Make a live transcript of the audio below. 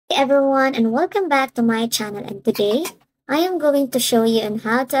Hey everyone, and welcome back to my channel, and today I am going to show you on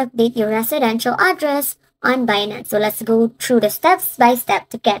how to update your residential address on Binance. So let's go through the steps by step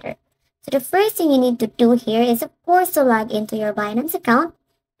together. So the first thing you need to do here is of course to log into your Binance account,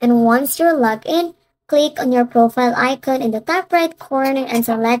 and once you're logged in, click on your profile icon in the top right corner and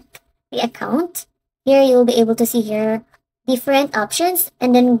select the account. Here you'll be able to see here different options,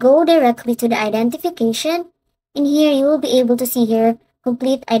 and then go directly to the identification, and here you will be able to see here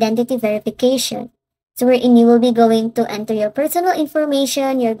complete identity verification. So wherein you will be going to enter your personal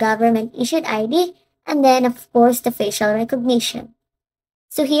information, your government issued ID, and then of course the facial recognition.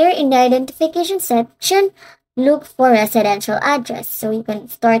 So here in the identification section, look for residential address. So you can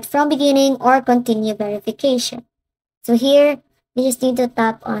start from beginning or continue verification. So here, you just need to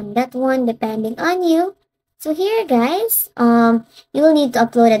tap on that one depending on you. So here guys, you will need to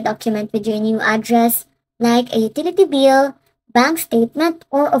upload a document with your new address like a utility bill, bank statement,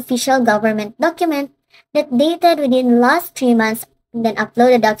 or official government document that dated within last 3 months. And then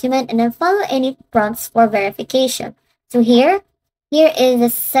upload a document and then follow any prompts for verification. So here is the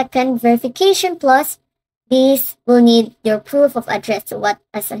second verification plus this will need your proof of address. So what,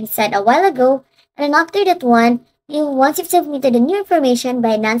 as I said a while ago, and then after that one, once you've submitted the new information,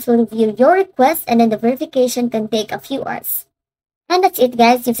 Binance will review your request and then the verification can take a few hours. And that's it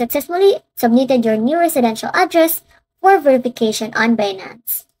guys, you've successfully submitted your new residential address for verification on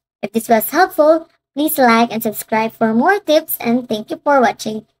Binance. If this was helpful, please like and subscribe for more tips, and thank you for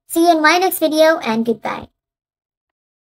watching. See you in my next video, and goodbye.